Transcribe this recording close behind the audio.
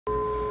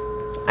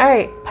All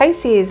right,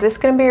 Pisces, this is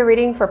going to be a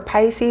reading for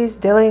Pisces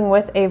dealing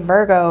with a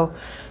Virgo.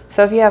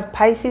 So if you have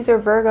Pisces or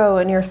Virgo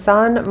in your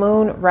sun,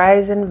 moon,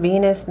 rising,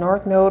 Venus,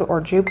 North Node, or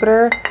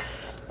Jupiter,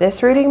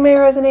 this reading may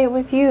resonate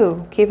with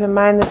you. Keep in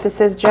mind that this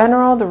is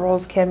general. The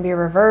roles can be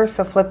reversed,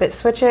 so flip it,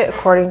 switch it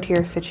according to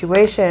your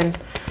situation.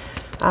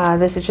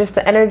 This is just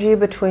the energy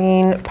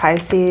between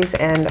Pisces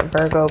and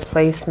Virgo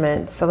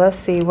placement. So let's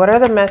see, what are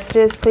the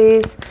messages,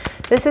 please?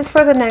 This is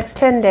for the next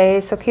 10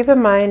 days, so keep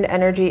in mind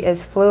energy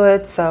is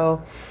fluid,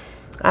 so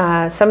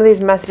some of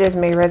these messages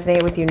may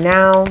resonate with you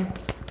now.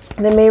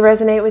 They may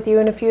resonate with you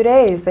in a few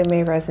days. They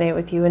may resonate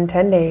with you in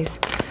 10 days.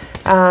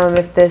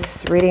 If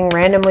this reading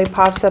randomly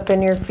pops up in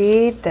your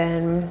feed,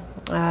 then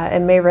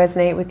it may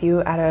resonate with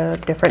you at a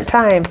different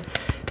time.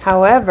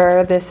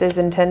 However, this is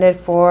intended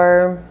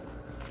for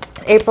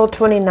April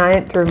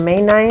 29th through May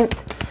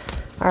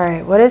 9th. All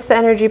right, what is the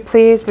energy,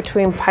 please,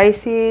 between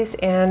Pisces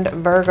and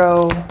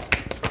Virgo?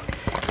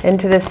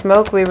 Into the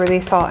smoke, we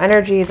release all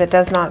energy that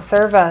does not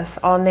serve us,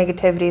 all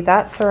negativity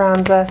that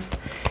surrounds us,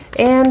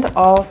 and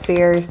all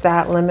fears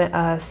that limit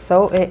us.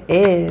 So it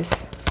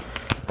is.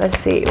 Let's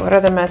see, what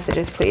are the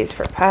messages, please,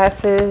 for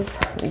Pisces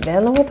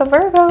dealing with a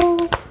Virgo?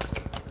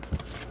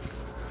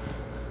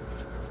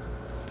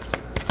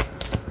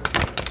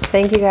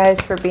 Thank you guys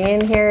for being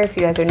here. If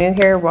you guys are new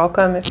here,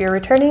 welcome. If you're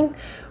returning,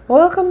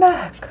 welcome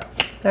back.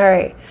 All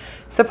right.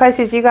 So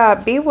Pisces, you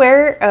got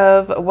beware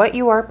of what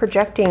you are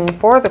projecting,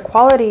 for the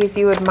qualities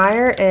you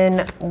admire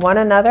in one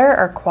another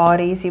are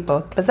qualities you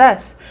both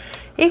possess.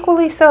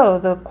 Equally so,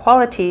 the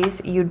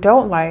qualities you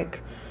don't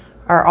like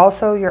are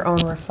also your own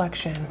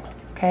reflection,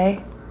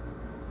 okay?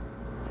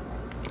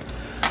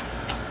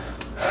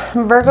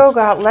 Virgo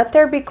got, let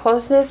there be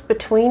closeness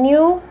between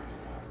you,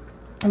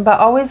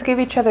 but always give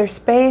each other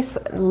space.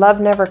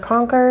 Love never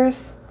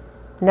conquers.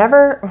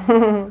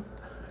 Never.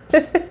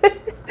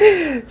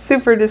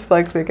 Super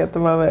dyslexic at the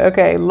moment.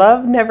 Okay,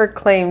 love never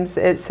claims,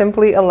 it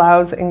simply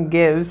allows and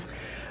gives.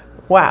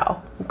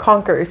 Wow,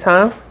 conquers,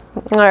 huh?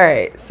 All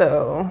right,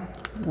 so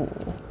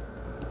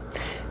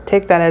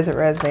take that as it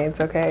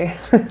resonates, okay?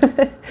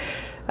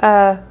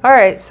 All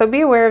right, so be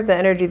aware of the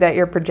energy that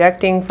you're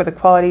projecting, for the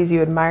qualities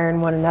you admire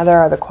in one another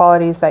are the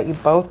qualities that you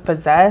both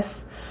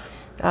possess.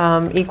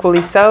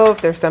 Equally so,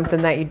 if there's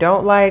something that you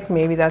don't like,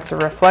 maybe that's a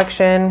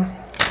reflection,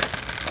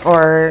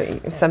 or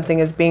something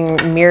is being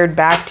mirrored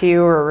back to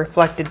you or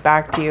reflected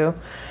back to you,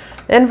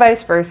 and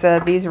vice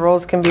versa. These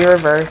roles can be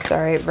reversed. All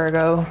right,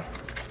 Virgo.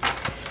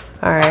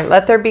 All right,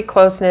 let there be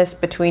closeness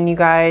between you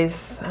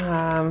guys,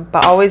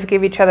 but always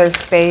give each other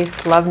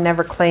space. Love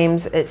never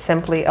claims, it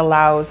simply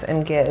allows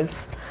and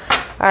gives.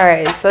 All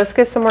right, so let's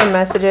get some more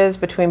messages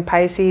between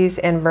Pisces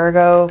and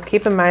Virgo.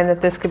 Keep in mind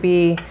that this could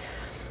be,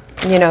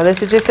 you know,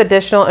 this is just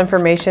additional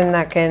information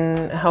that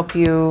can help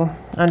you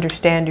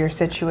understand your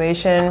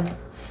situation,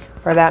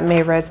 or that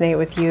may resonate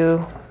with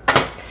you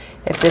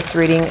if this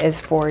reading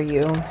is for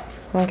you,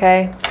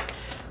 okay?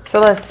 So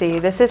let's see,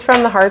 this is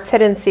from the Heart's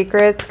Hidden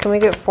Secrets. Can we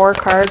get 4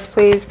 cards,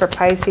 please, for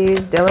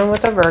Pisces dealing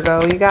with a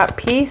Virgo? You got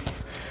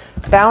peace,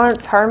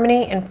 balance,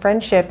 harmony, and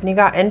friendship. And you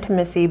got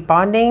intimacy,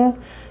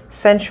 bonding,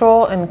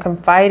 sensual, and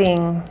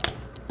confiding.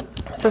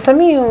 So some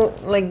of you,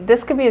 like,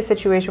 this could be a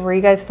situation where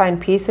you guys find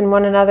peace in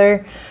one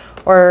another,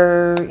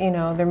 or, you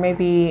know, there may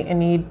be a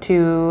need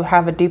to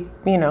have a deep,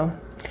 you know,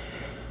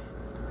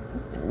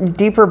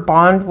 deeper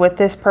bond with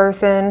this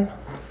person,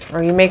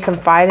 or you may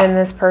confide in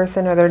this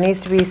person, or there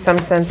needs to be some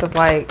sense of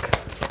like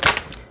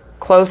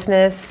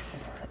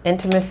closeness,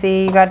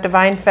 intimacy. You got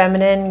divine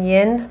feminine,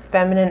 yin,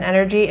 feminine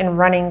energy, and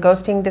running,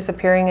 ghosting,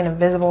 disappearing, and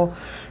invisible.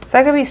 So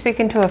I could be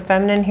speaking to a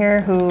feminine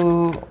here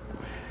who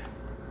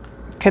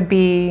could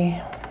be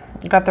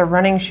got their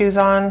running shoes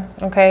on,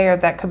 okay, or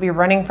that could be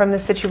running from the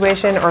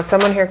situation, or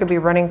someone here could be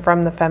running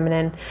from the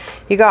feminine.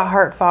 You got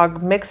heart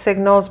fog, mixed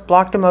signals,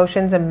 blocked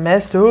emotions, and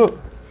messed up.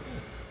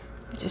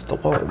 Just a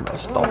little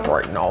messed up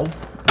right now.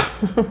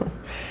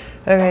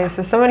 Okay,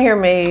 so someone here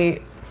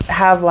may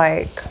have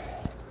like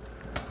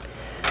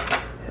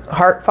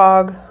heart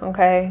fog,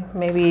 okay?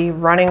 Maybe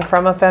running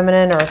from a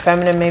feminine, or a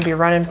feminine may be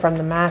running from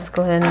the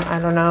masculine,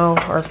 I don't know,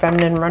 or a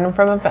feminine running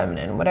from a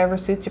feminine, whatever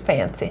suits your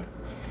fancy.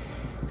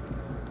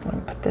 I'm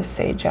gonna put this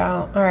sage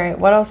out. All right,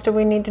 what else do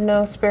we need to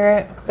know,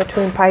 Spirit,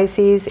 between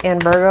Pisces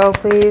and Virgo,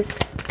 please?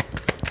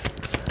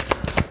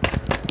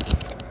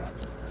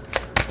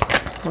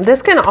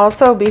 This can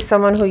also be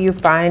someone who you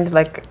find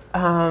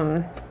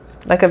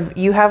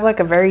you have like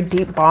a very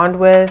deep bond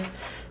with,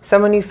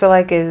 someone you feel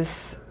like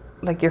is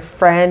like your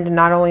friend,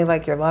 not only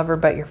like your lover,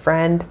 but your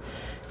friend,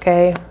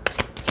 okay?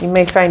 You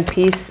may find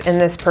peace in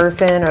this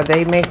person, or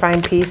they may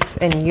find peace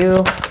in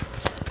you.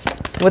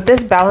 With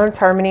this balance,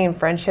 harmony, and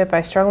friendship,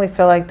 I strongly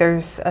feel like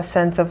there's a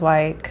sense of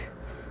like,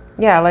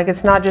 yeah, like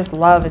it's not just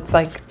love, it's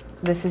like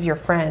this is your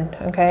friend,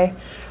 okay?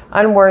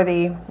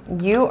 Unworthy,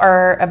 you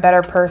are a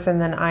better person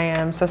than I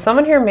am. So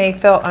someone here may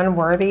feel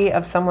unworthy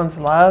of someone's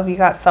love. You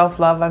got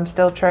self-love, I'm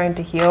still trying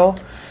to heal.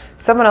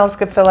 Someone else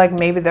could feel like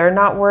maybe they're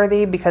not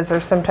worthy because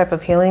there's some type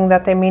of healing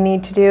that they may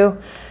need to do.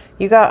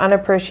 You got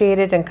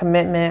unappreciated and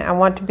commitment. I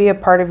want to be a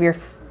part of your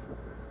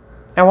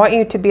I want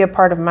you to be a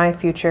part of my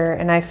future,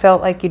 and I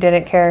felt like you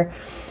didn't care.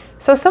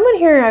 So someone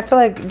here, I feel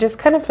like, just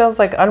kind of feels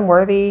like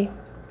unworthy,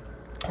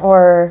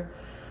 or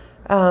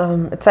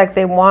it's like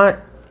they want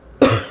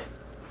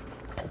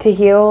to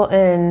heal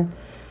and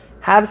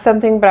have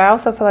something, but I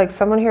also feel like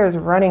someone here is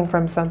running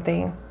from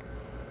something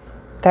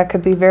that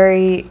could be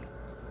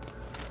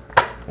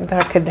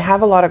that could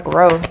have a lot of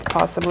growth,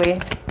 possibly.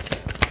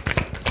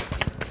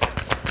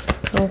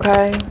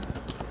 Okay.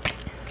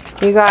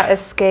 You got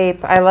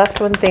escape. I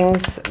left when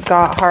things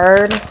got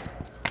hard.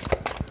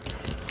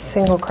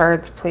 Single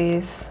cards,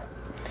 please.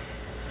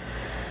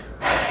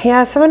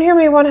 Yeah, someone here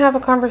may want to have a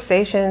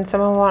conversation.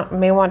 Someone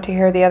may want to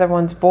hear the other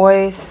one's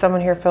voice.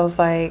 Someone here feels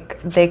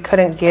like they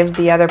couldn't give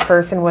the other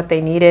person what they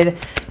needed.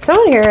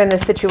 Someone here in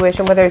this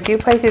situation, whether it's you,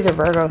 Pisces, or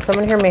Virgo,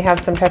 someone here may have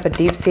some type of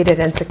deep-seated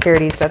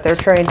insecurities that they're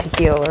trying to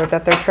heal, or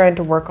that they're trying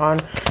to work on,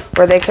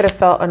 where they could have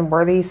felt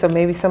unworthy. So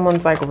maybe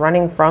someone's like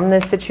running from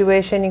this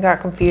situation. You got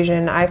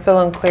confusion. I feel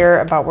unclear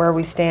about where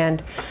we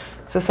stand.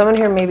 So someone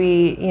here may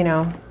be, you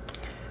know,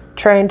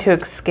 trying to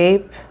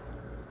escape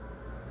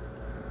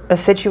a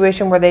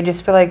situation where they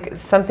just feel like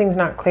something's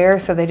not clear,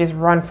 so they just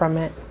run from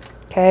it.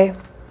 Okay.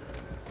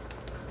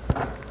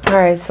 All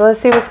right, so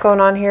let's see what's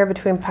going on here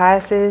between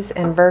Pisces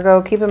and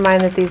Virgo. Keep in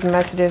mind that these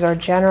messages are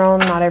general.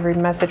 Not every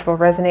message will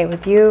resonate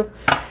with you.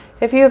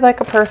 If you would like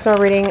a personal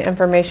reading,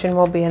 information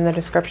will be in the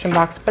description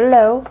box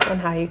below on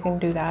how you can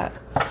do that.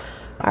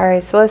 All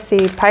right, so let's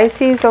see.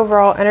 Pisces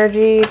overall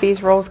energy.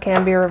 These roles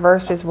can be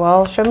reversed as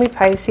well. Show me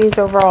Pisces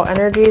overall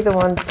energy, the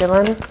ones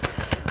dealing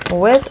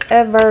with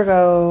a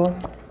Virgo.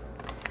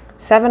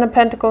 Seven of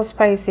Pentacles,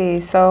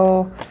 Pisces.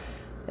 So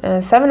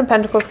Seven of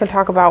Pentacles can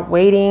talk about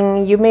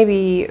waiting. You may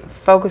be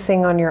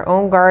focusing on your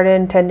own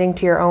garden, tending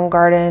to your own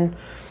garden.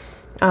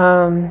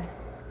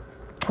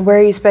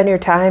 Where you spend your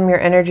time, your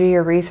energy,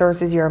 your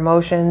resources, your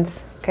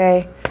emotions.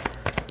 Okay.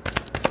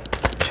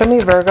 Show me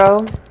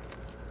Virgo.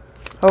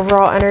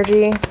 Overall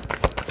energy.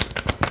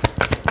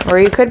 Or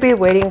you could be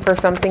waiting for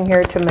something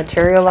here to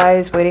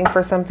materialize, waiting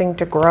for something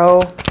to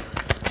grow.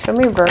 Show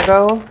me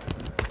Virgo.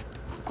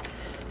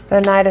 The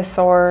Knight of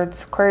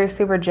Swords, Aquarius,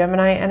 Libra,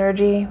 Gemini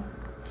energy.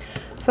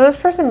 So this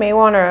person may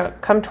want to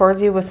come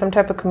towards you with some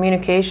type of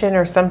communication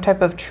or some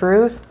type of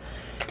truth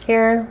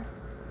here.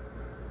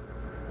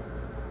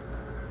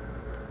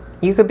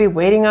 You could be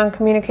waiting on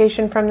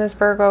communication from this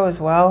Virgo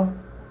as well,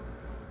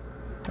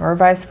 or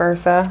vice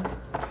versa.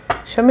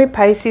 Show me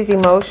Pisces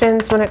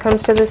emotions when it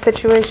comes to this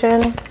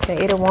situation. The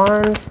Eight of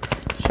Wands.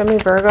 Show me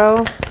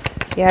Virgo.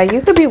 Yeah,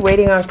 you could be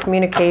waiting on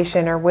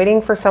communication or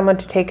waiting for someone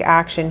to take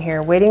action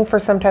here, waiting for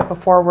some type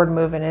of forward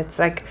movement. It's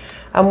like,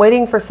 I'm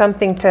waiting for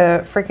something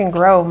to freaking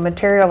grow,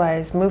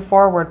 materialize, move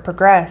forward,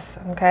 progress,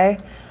 okay?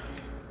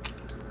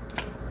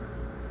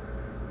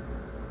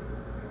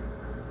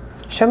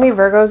 Show me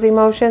Virgo's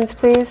emotions,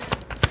 please.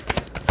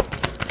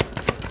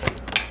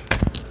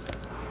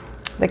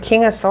 The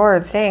King of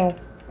Swords, dang.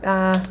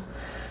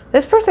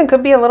 This person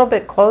could be a little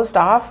bit closed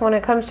off when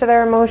it comes to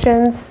their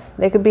emotions.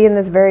 They could be in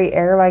this very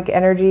air-like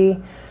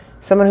energy.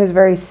 Someone who's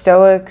very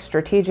stoic,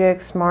 strategic,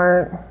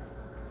 smart.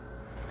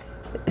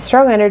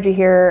 Strong energy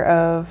here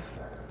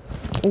of...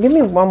 Give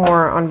me one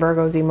more on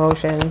Virgo's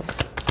emotions.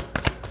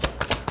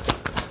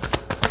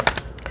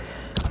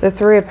 The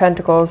Three of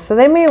Pentacles. So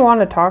they may want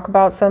to talk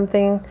about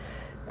something.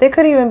 They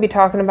could even be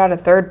talking about a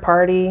third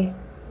party.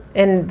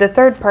 And the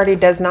third party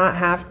does not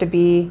have to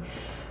be...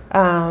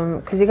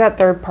 because you got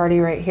third party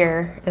right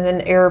here, and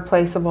then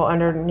irreplaceable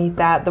underneath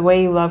that. The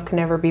way you love can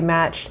never be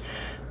matched.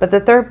 But the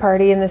third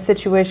party in this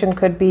situation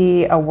could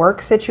be a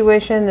work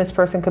situation. This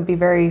person could be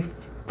very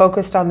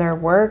focused on their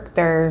work,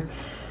 their,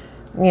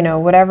 you know,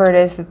 whatever it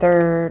is that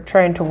they're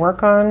trying to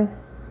work on.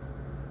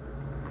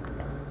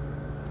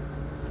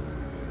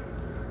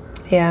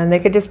 Yeah, and they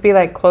could just be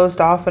like closed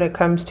off when it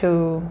comes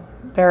to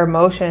their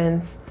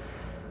emotions.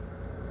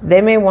 They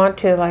may want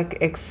to like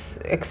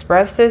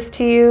express this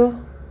to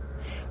you.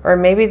 Or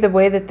maybe the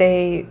way that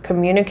they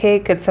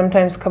communicate could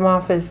sometimes come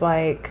off as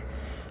like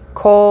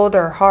cold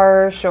or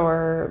harsh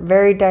or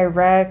very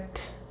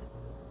direct.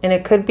 And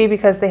it could be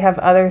because they have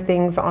other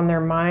things on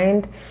their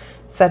mind,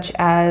 such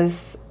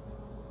as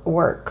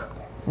work.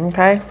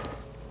 Okay.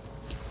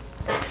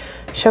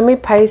 Show me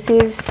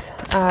Pisces.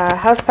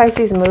 How's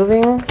Pisces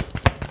moving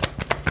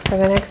for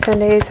the next 10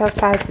 days? How's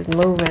Pisces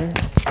moving?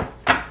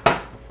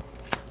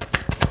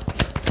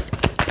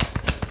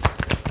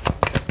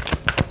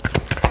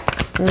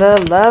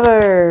 The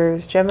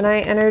Lovers, Gemini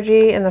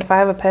energy, and the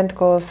Five of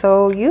Pentacles.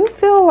 So you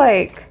feel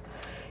like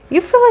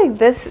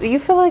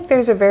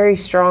there's a very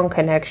strong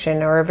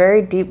connection or a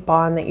very deep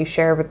bond that you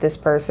share with this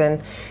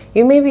person.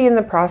 You may be in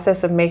the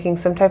process of making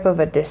some type of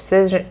a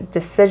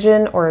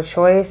decision or a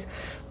choice,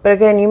 but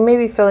again, you may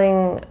be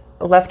feeling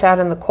left out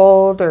in the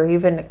cold or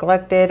even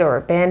neglected or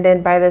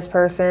abandoned by this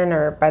person,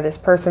 or by this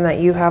person that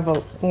you have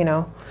a, you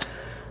know,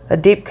 a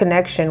deep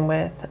connection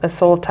with, a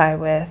soul tie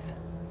with.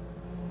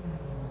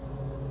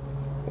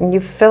 You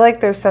feel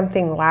like there's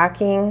something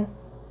lacking.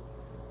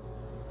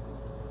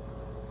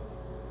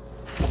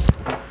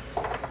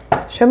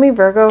 Show me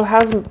Virgo.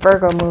 How's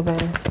Virgo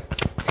moving?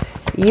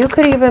 You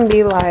could even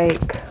be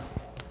like,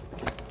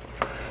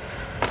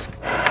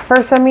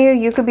 for some of you,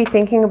 you could be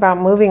thinking about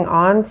moving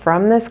on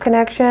from this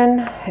connection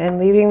and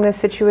leaving this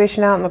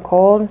situation out in the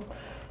cold.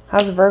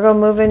 How's Virgo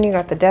moving? You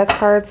got the Death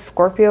card,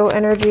 Scorpio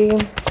energy,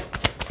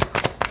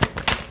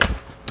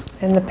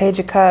 and the Page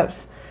of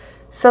Cups.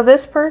 So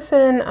this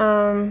person,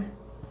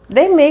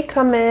 they may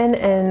come in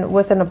and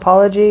with an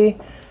apology,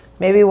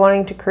 maybe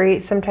wanting to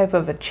create some type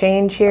of a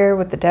change here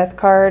with the Death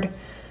card.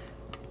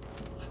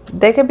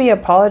 They could be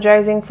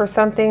apologizing for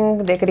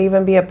something. They could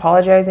even be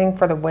apologizing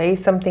for the way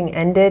something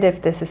ended,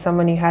 if this is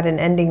someone you had an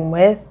ending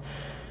with.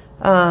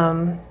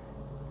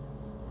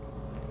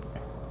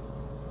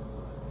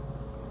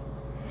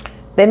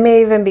 They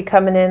may even be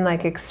coming in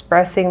like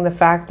expressing the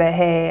fact that,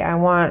 hey, I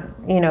want,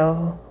 you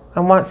know, I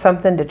want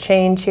something to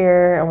change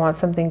here. I want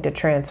something to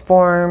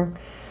transform.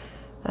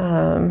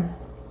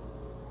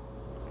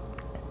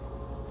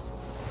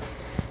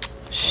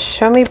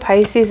 Show me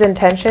Pisces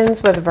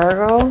intentions with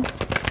Virgo.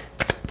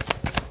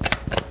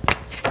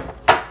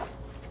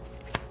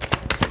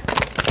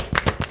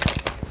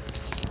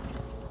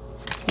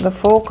 The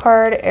Fool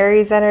card,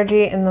 Aries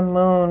energy, and the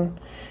Moon.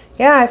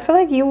 Yeah, I feel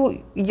like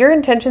your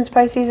intentions,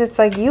 Pisces, it's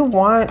like you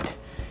want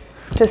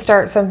to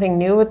start something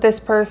new with this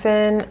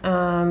person,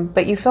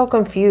 but you feel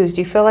confused.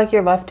 You feel like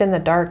you're left in the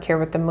dark here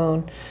with the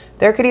Moon.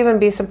 There could even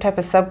be some type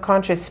of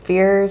subconscious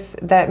fears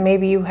that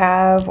maybe you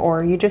have,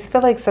 or you just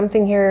feel like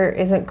something here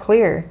isn't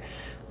clear,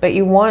 but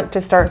you want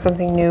to start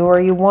something new, or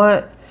you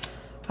want,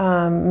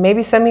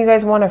 maybe some of you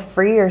guys want to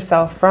free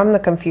yourself from the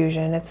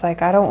confusion. It's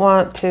like, I don't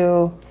want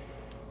to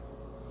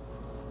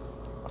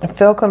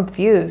feel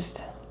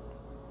confused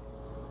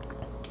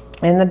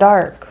in the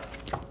dark.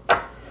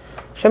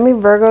 Show me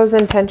Virgo's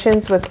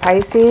intentions with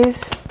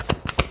Pisces.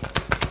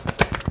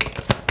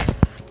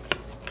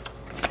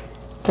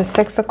 The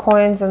Six of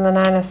Coins and the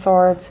Nine of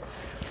Swords.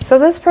 So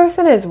this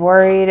person is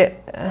worried.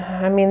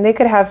 I mean, they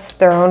could have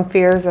their own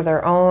fears of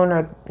their own,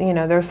 or, you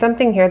know, there's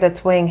something here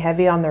that's weighing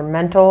heavy on their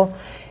mental.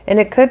 And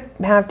it could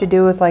have to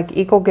do with like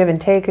equal give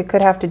and take. It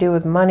could have to do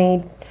with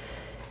money,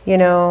 you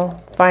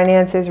know,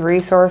 finances,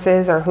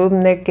 resources, or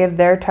whom they give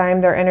their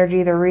time, their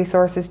energy, their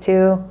resources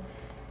to.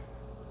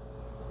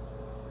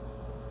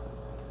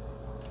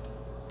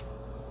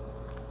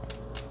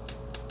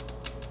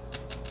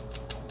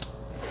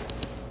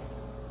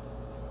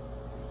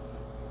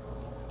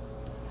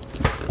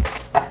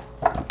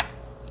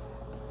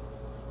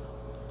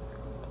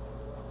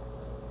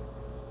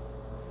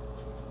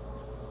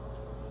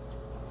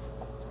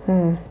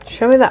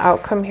 Show me the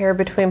outcome here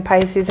between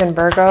Pisces and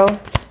Virgo.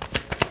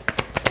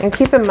 And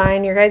keep in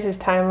mind, your guys'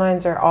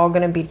 timelines are all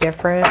going to be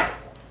different.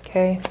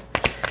 Okay.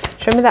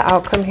 Show me the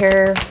outcome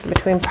here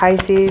between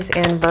Pisces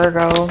and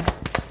Virgo.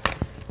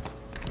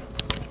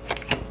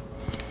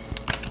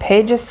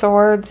 Page of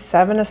Swords,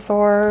 Seven of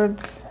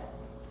Swords.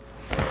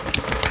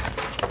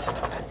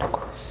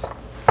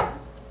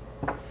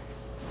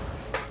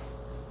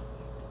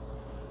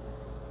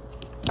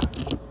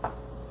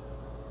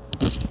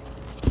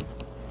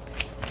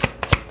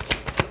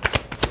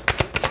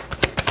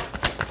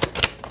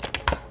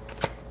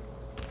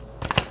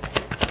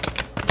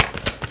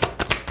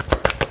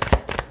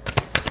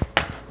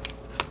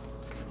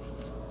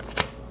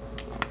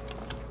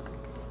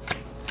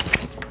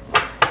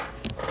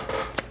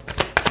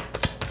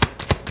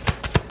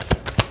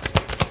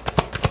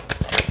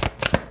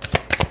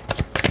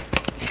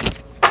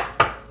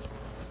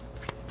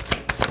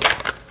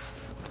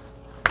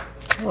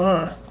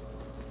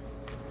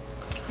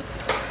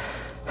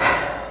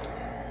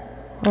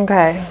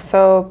 Okay,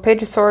 so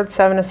Page of Swords,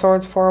 Seven of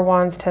Swords, Four of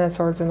Wands, Ten of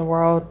Swords in the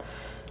World.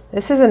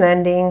 This is an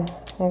ending,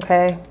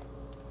 okay?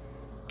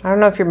 I don't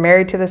know if you're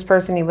married to this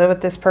person, you live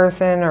with this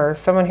person, or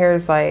someone here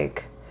is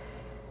like,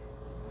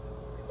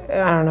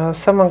 I don't know,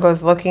 someone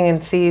goes looking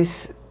and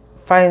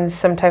finds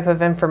some type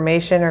of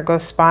information, or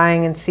goes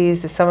spying and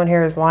sees that someone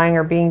here is lying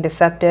or being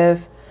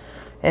deceptive,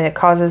 and it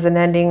causes an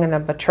ending and a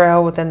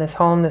betrayal within this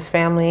home, this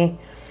family,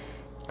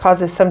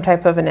 causes some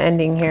type of an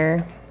ending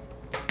here.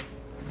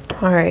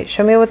 All right,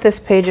 show me what this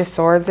Page of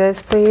Swords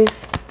is,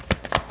 please.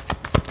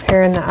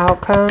 Here in the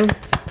outcome.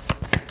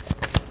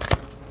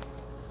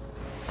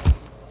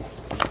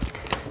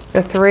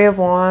 The Three of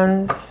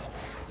Wands.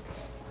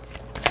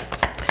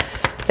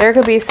 There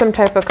could be some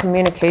type of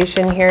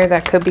communication here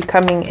that could be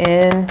coming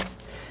in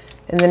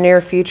the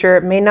near future.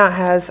 It may not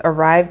has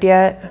arrived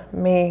yet.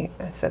 I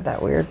said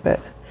that weird,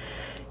 but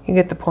you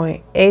get the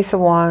point. Ace of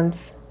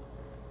Wands.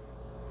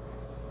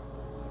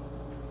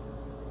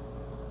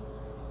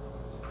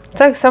 It's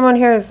like someone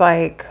here is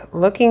like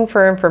looking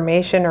for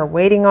information or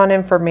waiting on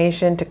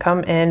information to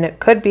come in. It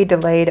could be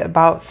delayed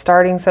about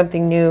starting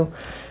something new,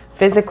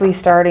 physically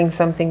starting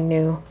something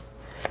new.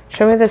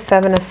 Show me the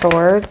Seven of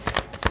Swords.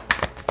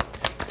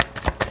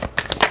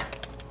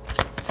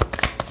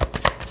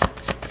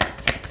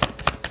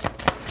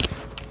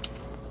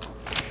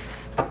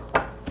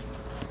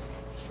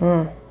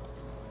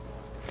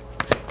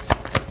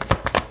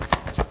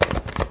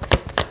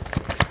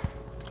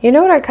 You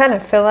know what I kind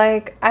of feel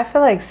like? I feel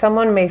like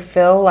someone may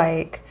feel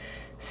like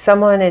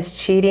someone is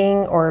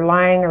cheating or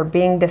lying or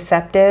being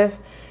deceptive,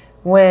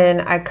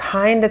 when I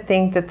kind of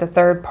think that the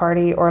third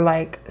party or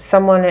like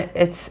someone,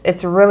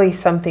 it's really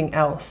something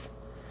else.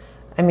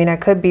 I mean, I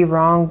could be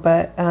wrong,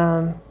 but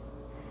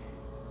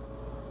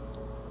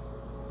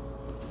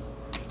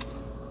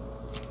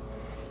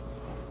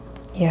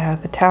yeah,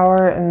 the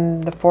Tower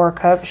and the Four of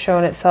Cups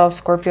showing itself,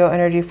 Scorpio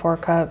energy, Four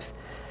of Cups.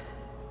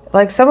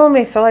 Like someone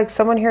may feel like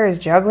someone here is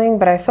juggling,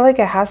 but I feel like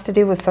it has to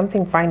do with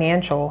something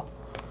financial.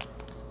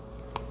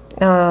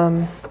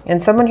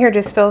 And someone here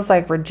just feels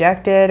like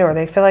rejected, or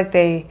they feel like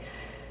they,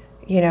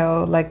 you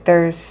know, like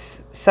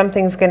there's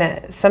something's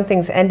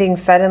ending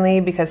suddenly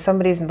because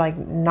somebody's like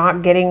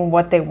not getting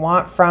what they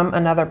want from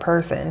another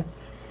person.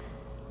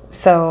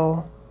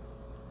 So,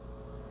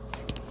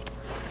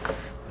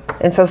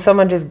 and so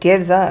someone just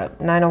gives up.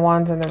 Nine of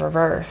Wands in the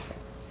reverse.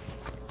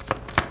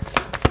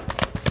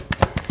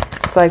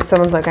 It's like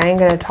someone's like, I ain't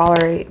gonna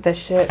tolerate this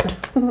shit.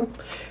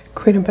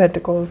 Queen of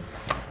Pentacles.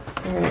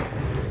 All right.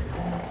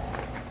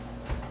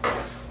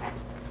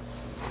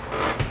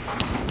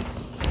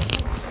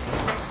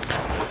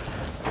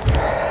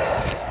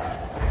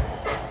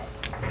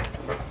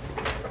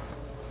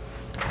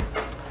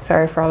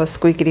 Sorry for all the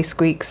squeakity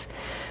squeaks.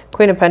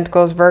 Queen of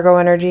Pentacles, Virgo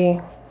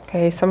energy.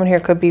 Okay, someone here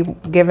could be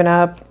giving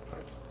up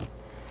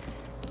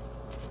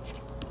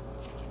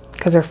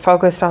because they're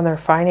focused on their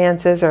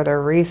finances or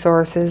their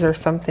resources or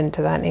something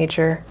to that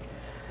nature.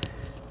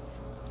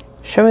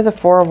 Show me the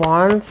Four of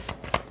Wands.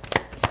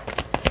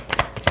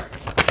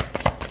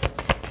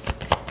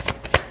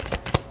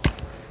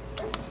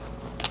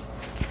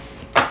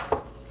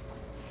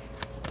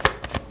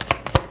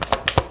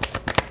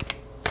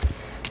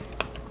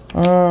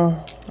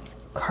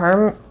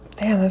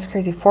 Damn, that's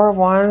crazy. Four of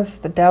Wands,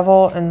 the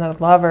Devil, and the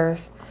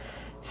Lovers.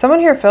 Someone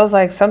here feels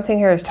like something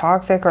here is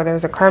toxic, or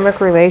there's a karmic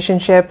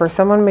relationship, or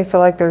someone may feel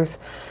like there's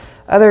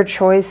other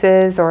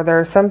choices, or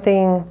there's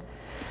something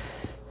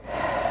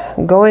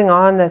going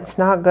on that's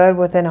not good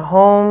within a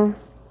home,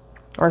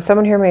 or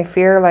someone here may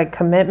fear like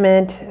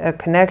commitment, a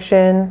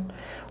connection,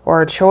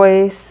 or a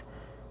choice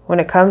when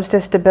it comes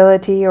to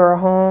stability or a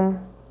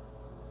home.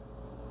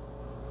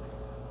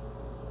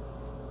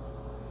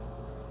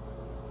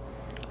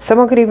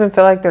 Someone could even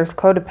feel like there's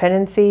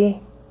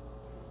codependency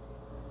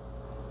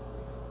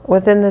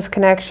within this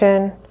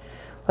connection.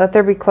 Let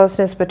there be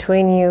closeness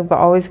between you, but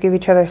always give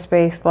each other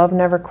space. Love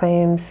never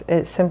claims,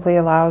 it simply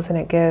allows and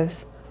it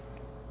gives.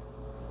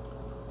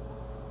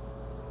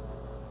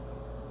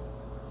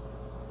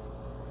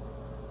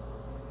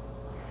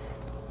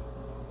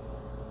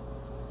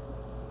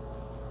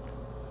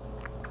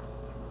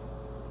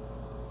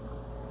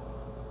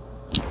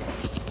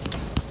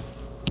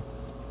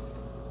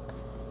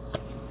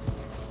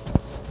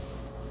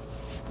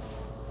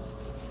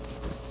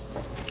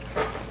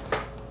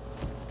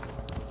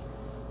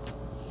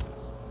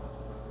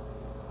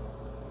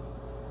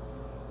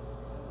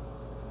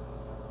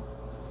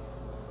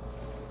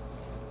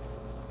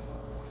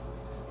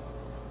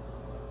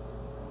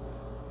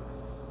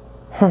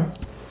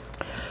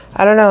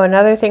 I don't know.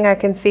 Another thing I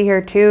can see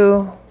here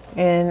too,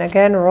 and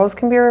again, roles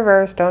can be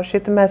reversed. Don't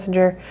shoot the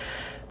messenger.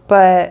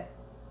 But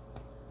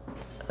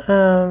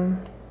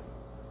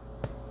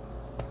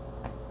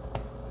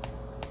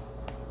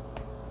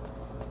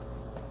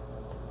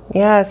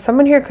yeah,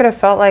 someone here could have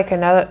felt like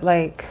another,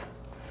 like,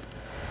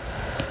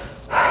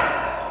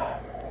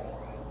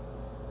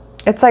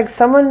 it's like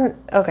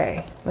someone,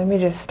 okay, let me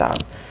just stop.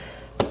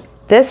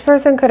 This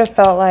person could have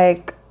felt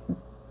like,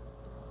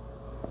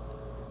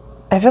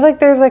 I feel like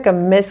there's like a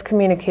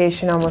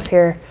miscommunication almost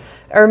here,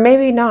 or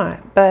maybe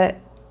not, but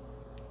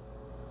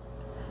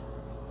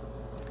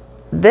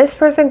this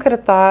person could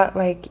have thought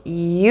like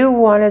you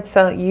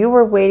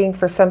were waiting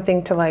for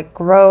something to like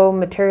grow,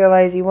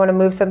 materialize. You want to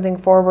move something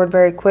forward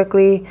very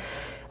quickly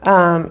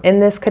in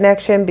this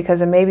connection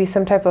because of maybe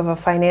some type of a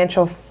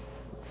financial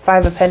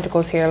Five of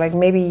Pentacles here. Like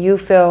maybe you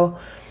feel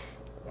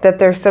that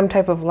there's some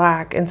type of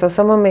lack. And so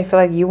someone may feel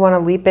like you want to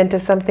leap into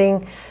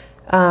something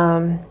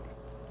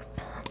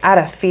out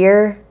of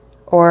fear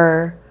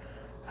or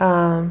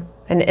an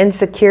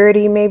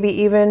insecurity, maybe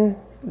even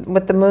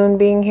with the moon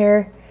being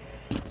here.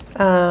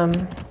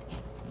 And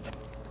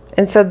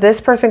so this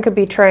person could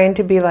be trying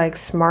to be like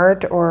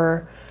smart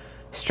or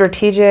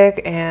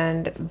strategic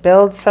and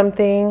build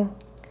something.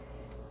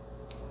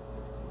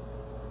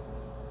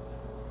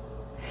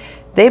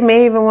 They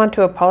may even want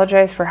to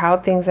apologize for how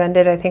things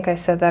ended. I think I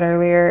said that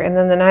earlier. And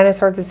then the Nine of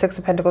Swords and Six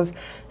of Pentacles.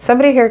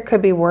 Somebody here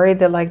could be worried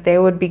that like they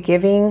would be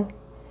giving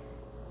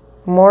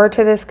more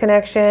to this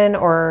connection,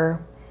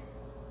 or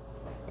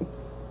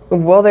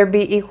will there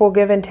be equal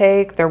give and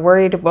take? They're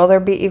worried, will there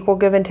be equal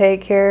give and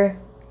take here?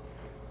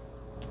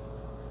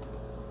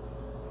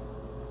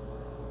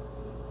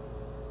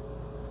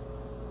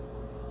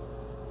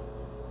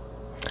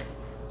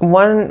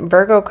 One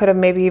Virgo could have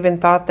maybe even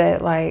thought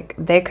that like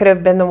they could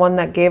have been the one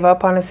that gave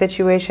up on a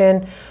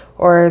situation,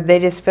 or they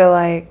just feel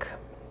like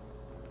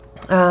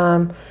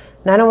Nine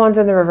of Wands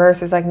in the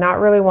reverse is like not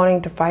really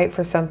wanting to fight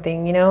for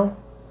something, you know?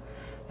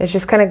 It's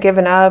just kind of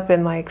giving up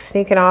and like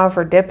sneaking off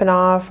or dipping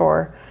off,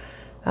 or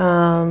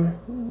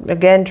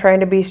Again, trying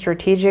to be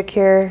strategic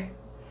here,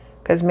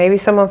 because maybe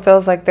someone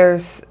feels like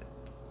there's,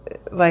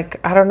 like,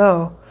 I don't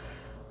know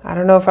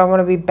if I want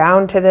to be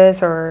bound to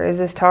this, or is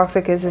this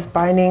toxic, is this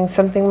binding?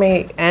 Something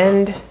may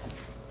end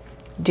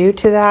due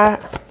to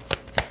that.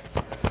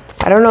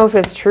 I don't know if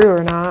it's true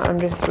or not. I'm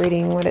just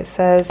reading what it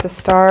says. The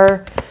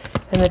Star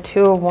and the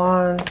Two of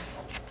Wands.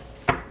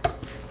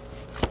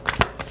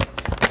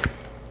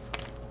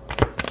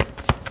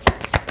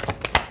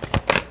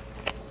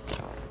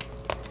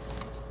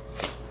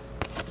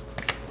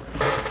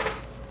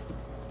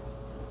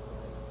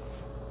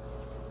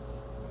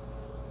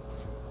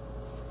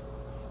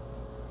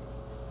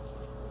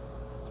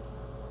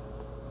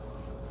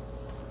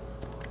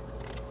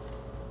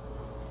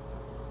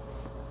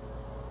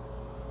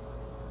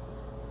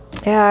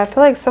 Yeah, I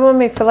feel like someone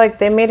may feel like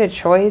they made a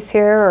choice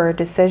here or a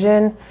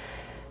decision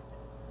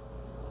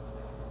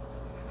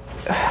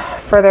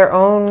for their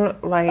own,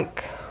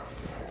 like,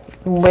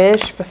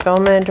 wish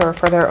fulfillment, or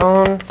for their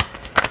own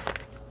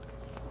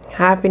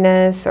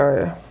happiness.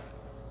 Or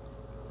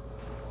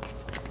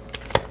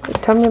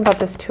tell me about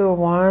this Two of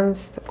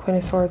Wands, the Queen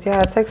of Swords.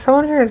 Yeah, it's like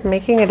someone here is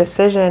making a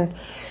decision,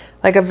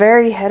 like a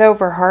very head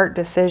over heart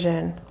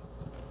decision.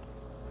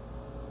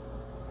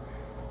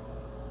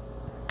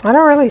 I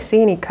don't really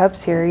see any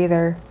cups here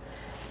either.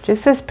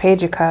 Just this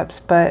Page of Cups.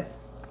 But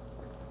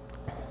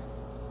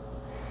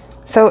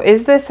so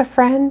is this a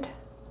friend?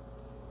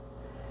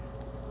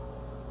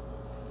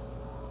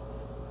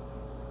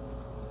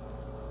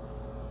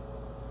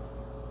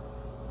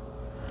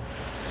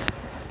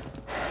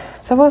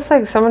 It's almost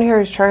like someone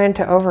here is trying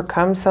to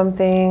overcome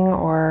something,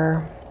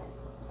 or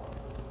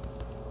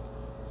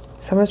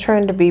someone's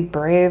trying to be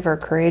brave or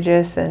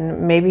courageous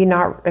and maybe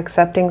not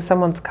accepting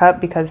someone's cup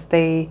because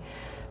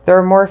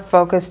they're more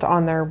focused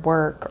on their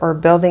work or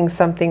building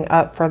something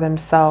up for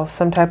themselves,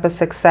 some type of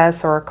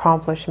success or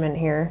accomplishment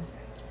here.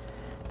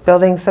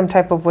 Building some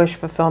type of wish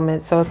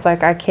fulfillment. So it's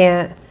like, I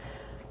can't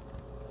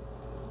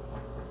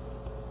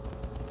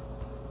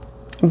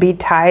be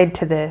tied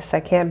to this. I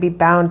can't be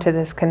bound to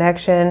this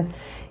connection.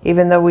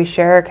 Even though we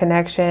share a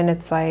connection,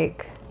 it's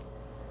like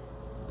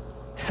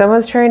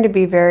someone's trying to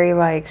be very,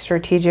 like,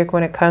 strategic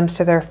when it comes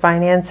to their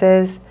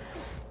finances.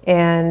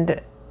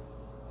 And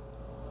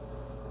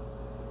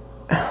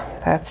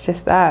that's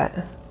just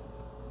that.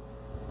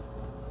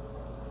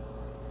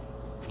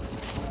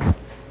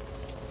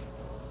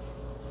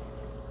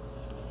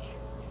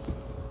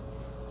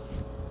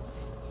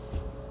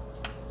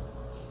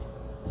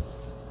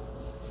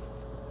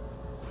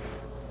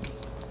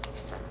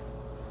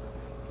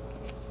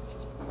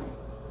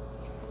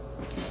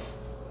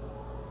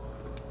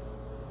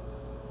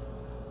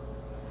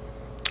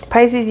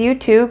 Pisces, you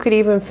too could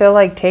even feel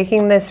like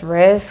taking this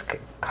risk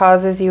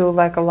causes you,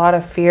 like, a lot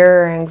of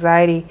fear or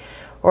anxiety.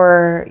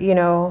 Or, you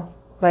know,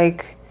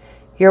 like,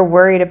 you're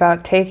worried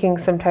about taking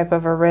some type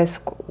of a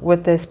risk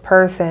with this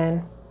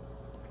person,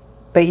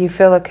 but you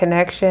feel a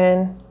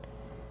connection.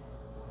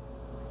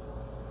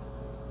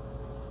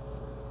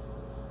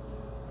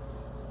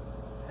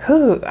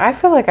 I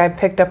feel like I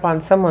picked up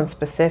on someone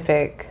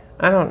specific.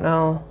 I don't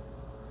know.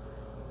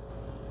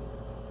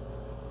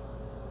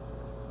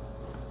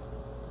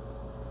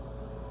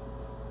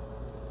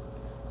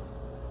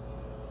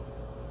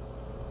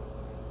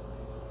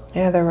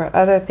 Yeah, there were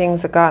other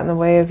things that got in the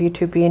way of you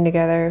two being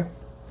together.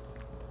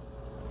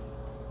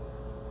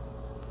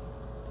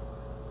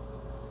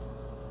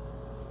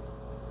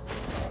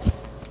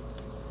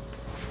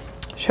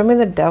 Show me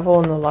the Devil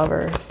and the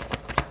Lovers.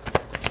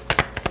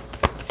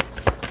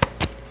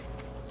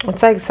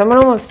 It's like someone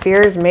almost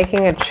fears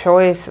making a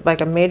choice,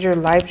 like a major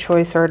life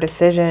choice or a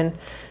decision.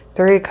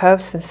 Three of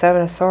Cups and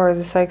Seven of Swords.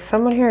 It's like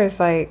someone here is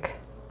like,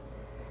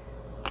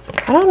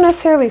 I don't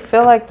necessarily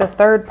feel like the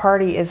third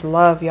party is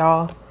love,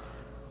 y'all.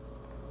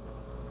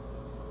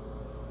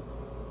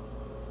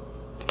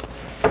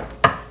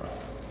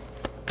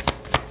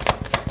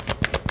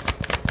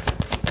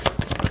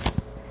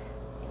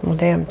 Well,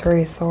 damn,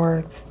 Three of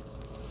Swords.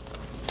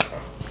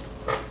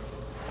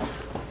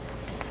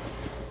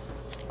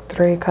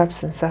 Three of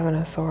Cups and Seven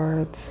of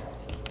Swords.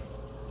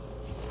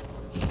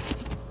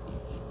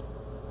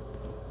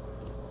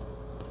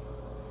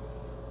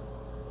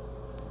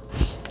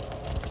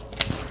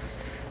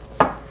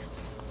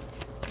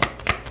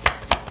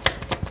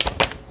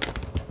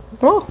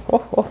 Oh,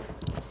 oh, oh.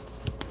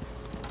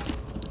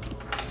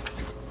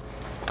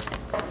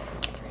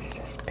 It's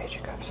just Page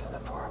of Cups and the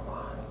Four of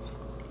Wands.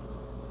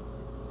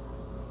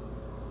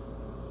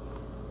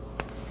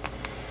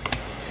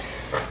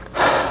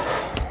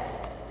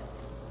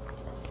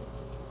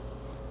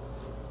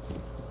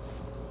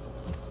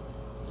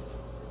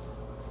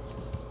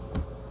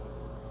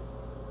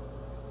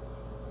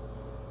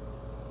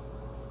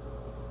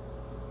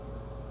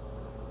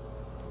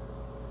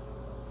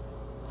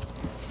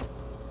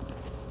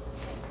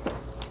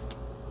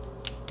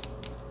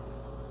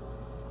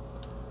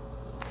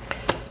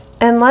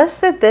 Unless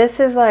that this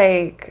is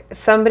like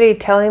somebody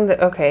telling the,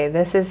 okay,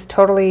 this is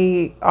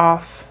totally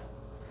off.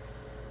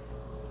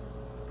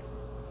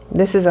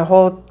 This is a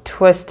whole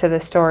twist to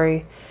the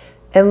story.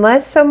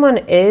 unless someone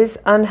is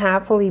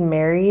unhappily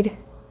married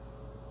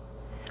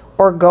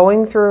or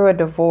going through a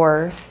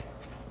divorce.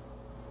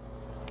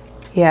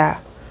 Yeah,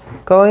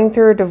 going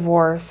through a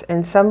divorce,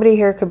 and somebody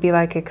here could be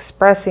like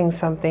expressing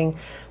something,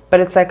 but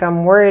it's like,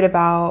 I'm worried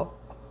about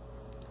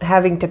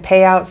having to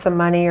pay out some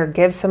money or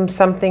give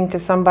something to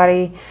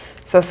somebody.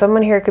 So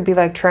someone here could be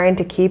like trying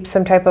to keep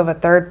some type of a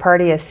third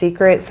party a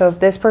secret. So if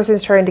this person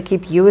is trying to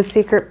keep you a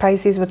secret,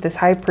 Pisces, with this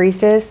High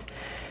Priestess,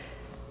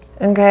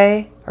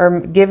 okay, or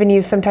giving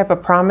you some type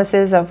of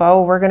promises of,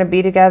 oh, we're going to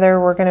be together,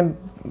 we're going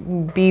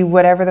to be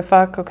whatever the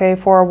fuck, okay,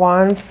 Four of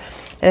Wands.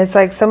 And it's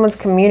like someone's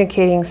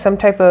communicating some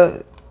type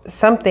of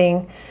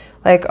something,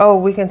 like, oh,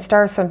 we can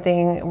start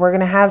something, we're going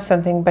to have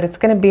something, but it's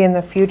going to be in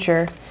the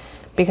future.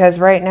 Because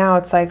right now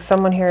it's like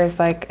someone here is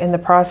like in the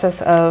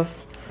process of,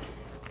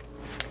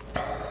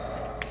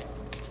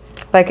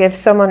 like, if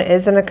someone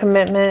is in a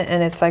commitment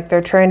and it's like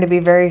they're trying to be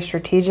very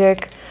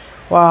strategic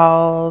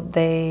while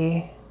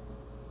they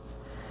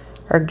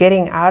are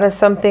getting out of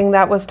something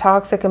that was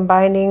toxic and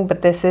binding,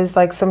 but this is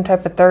like some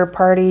type of third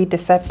party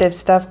deceptive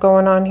stuff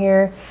going on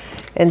here,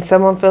 and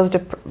someone feels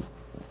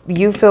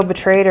you feel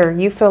betrayed or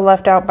you feel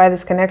left out by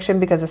this connection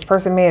because this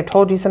person may have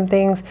told you some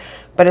things,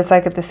 but it's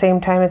like at the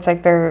same time it's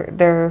like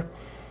they're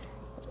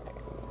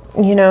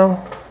you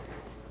know,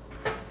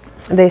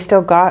 they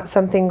still got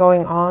something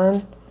going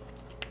on.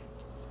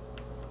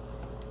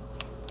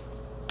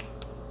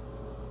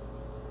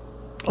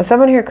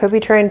 Someone here could be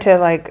trying to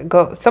like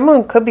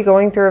someone could be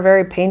going through a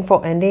very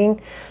painful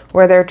ending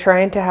where they're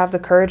trying to have the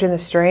courage and the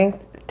strength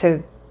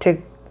to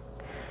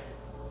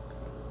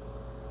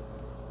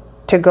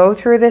go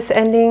through this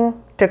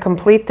ending, to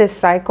complete this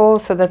cycle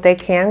so that they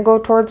can go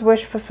towards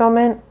wish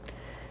fulfillment.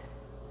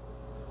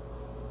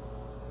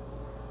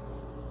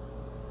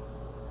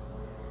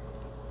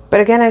 But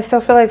again, I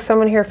still feel like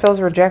someone here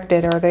feels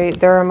rejected, or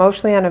they're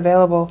emotionally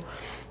unavailable.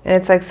 And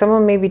it's like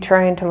someone may be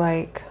trying to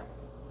like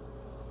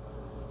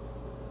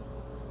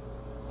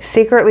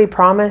secretly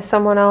promise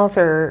someone else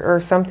or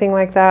something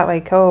like that.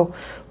 Like, oh,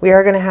 we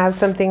are going to have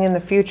something in the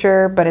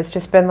future, but it's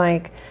just been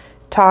like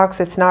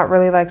talks. It's not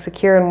really like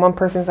secure. And one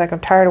person's like, I'm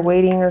tired of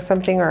waiting or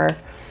something, or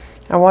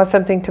I want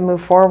something to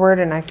move forward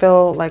and I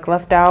feel like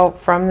left out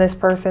from this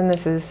person.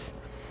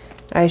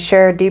 I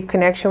share a deep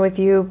connection with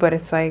you, but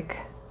it's like,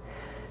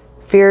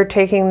 fear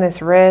taking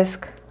this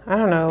risk. I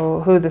don't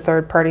know who the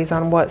third party's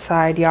on what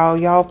side.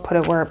 Y'all put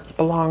it where it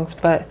belongs,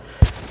 but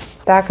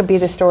that could be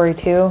the story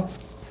too.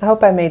 I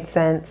hope I made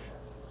sense.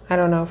 I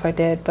don't know if I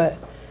did, but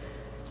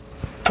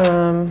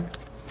all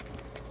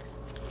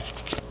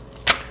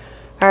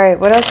right,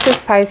 what else does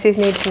Pisces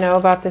need to know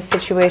about this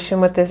situation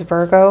with this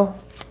Virgo?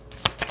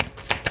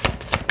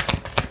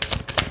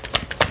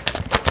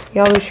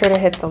 Y'all be sure to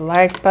hit the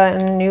like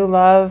button. New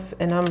love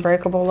and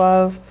unbreakable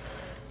love.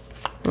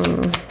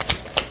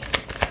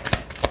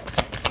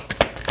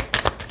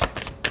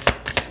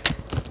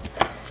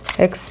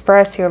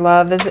 Express your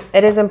love.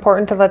 It is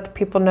important to let the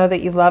people know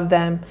that you love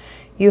them.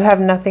 You have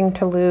nothing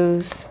to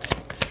lose.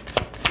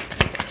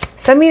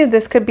 Some of you,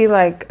 this could be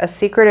like a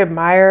secret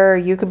admirer.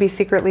 You could be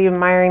secretly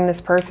admiring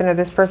this person, or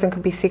this person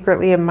could be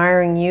secretly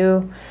admiring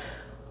you.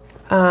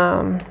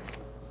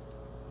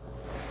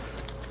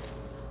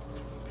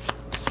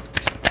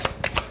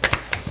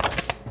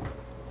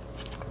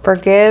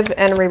 Forgive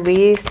and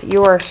release.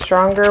 You are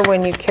stronger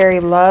when you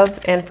carry love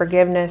and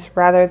forgiveness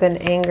rather than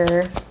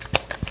anger.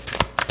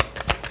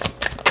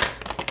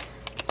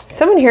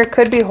 Someone here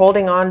could be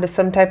holding on to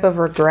some type of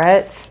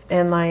regrets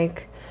and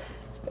like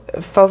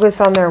focus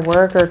on their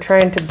work or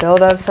trying to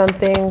build up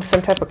something,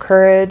 some type of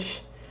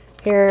courage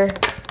here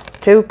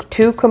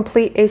to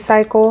complete a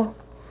cycle.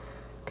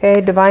 Okay,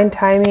 divine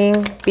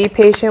timing. Be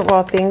patient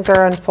while things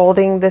are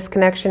unfolding. This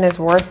connection is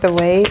worth the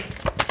wait.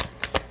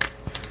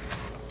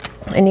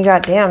 And you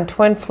got, damn,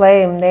 twin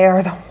flame. They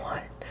are the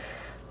one.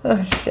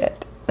 Oh,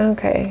 shit.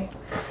 Okay.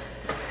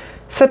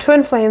 So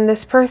twin flame,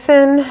 this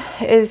person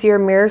is your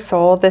mirror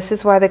soul. This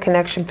is why the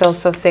connection feels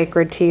so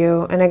sacred to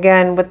you. And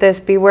again, with this,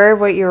 beware of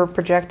what you're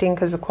projecting,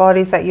 because the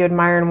qualities that you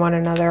admire in one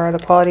another are the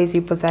qualities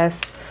you possess.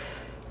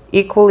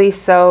 Equally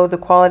so, the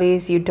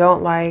qualities you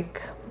don't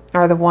like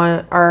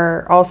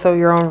are also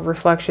your own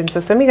reflection. So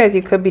some of you guys,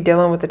 you could be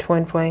dealing with the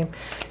twin flame.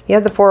 You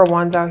have the Four of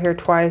Wands out here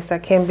twice.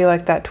 That can be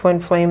like that twin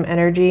flame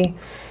energy.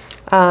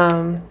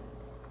 And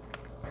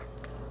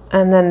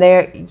then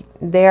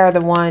they are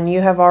the one. You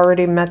have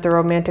already met the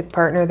romantic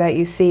partner that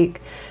you seek.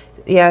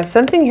 Yeah,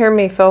 something here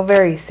may feel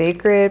very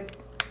sacred,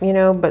 you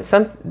know, but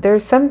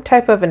there's some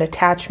type of an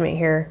attachment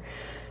here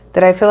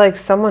that I feel like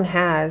someone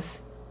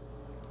has.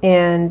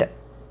 And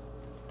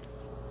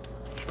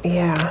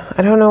yeah,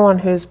 I don't know on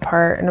whose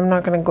part, and I'm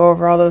not going to go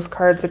over all those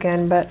cards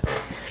again, but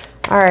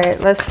all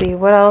right, let's see.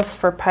 What else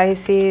for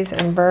Pisces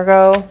and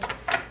Virgo?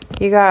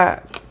 You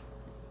got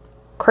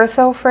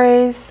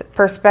Chrysophrase,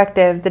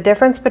 perspective. The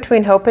difference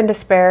between hope and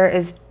despair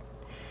is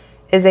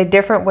a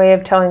different way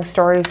of telling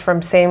stories from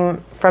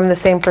the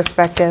same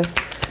perspective.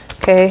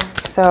 Okay,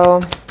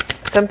 so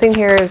something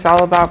here is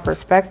all about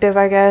perspective,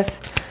 I guess.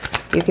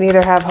 You can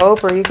either have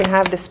hope or you can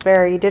have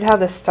despair. You did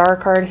have the Star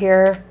card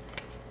here.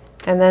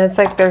 And then it's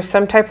like there's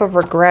some type of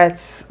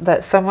regrets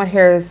that someone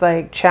here is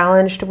like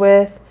challenged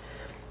with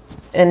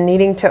and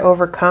needing to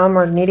overcome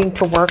or needing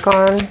to work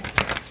on.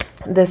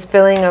 This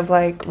feeling of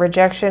like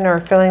rejection or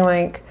feeling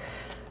like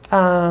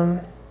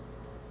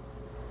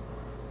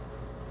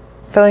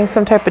feeling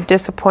some type of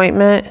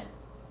disappointment.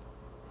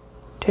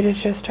 Dude, it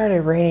just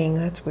started raining.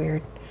 That's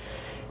weird.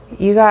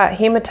 You got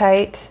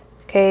hematite.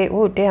 Okay.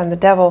 Oh, damn, the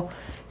devil.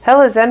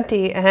 Hell is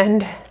empty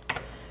and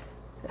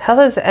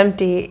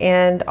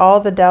all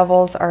the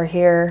devils are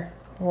here.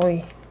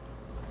 Oy.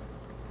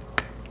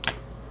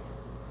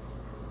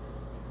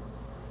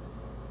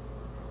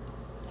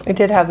 We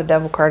did have the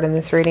devil card in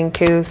this reading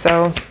too,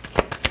 so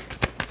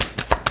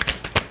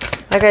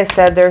like I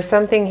said, there's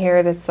something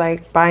here that's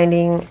like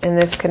binding in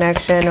this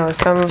connection, or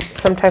some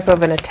type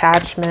of an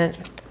attachment.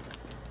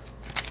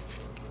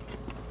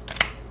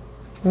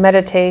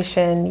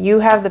 Meditation. You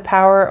have the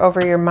power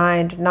over your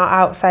mind, not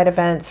outside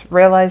events.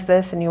 Realize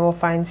this and you will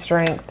find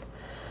strength.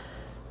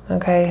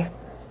 Okay.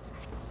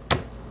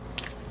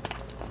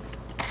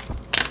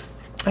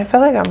 I feel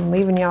like I'm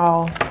leaving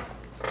y'all.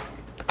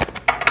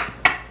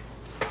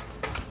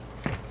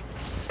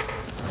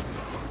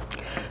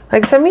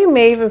 Like some of you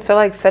may even feel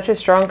like such a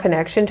strong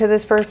connection to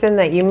this person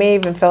that you may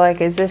even feel like,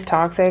 is this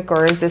toxic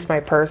or is this my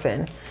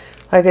person?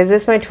 Like, is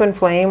this my twin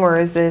flame or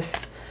is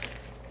this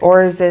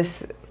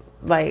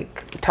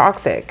like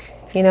toxic,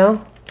 you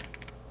know?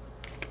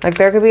 Like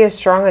there could be a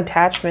strong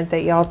attachment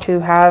that y'all two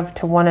have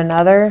to one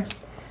another,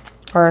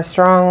 or a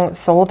strong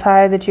soul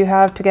tie that you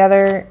have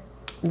together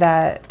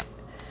that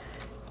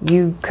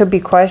you could be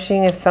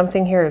questioning if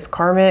something here is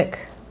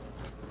karmic.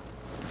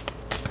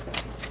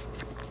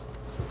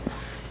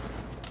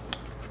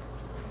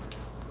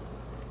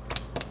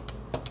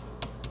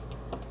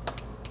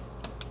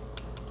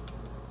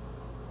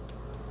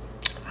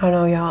 I don't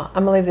know, y'all.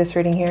 I'm gonna leave this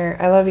reading here.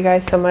 I love you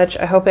guys so much.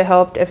 I hope it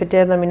helped. If it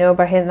did, let me know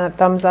by hitting that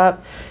thumbs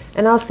up.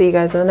 And I'll see you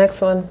guys in the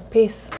next one. Peace.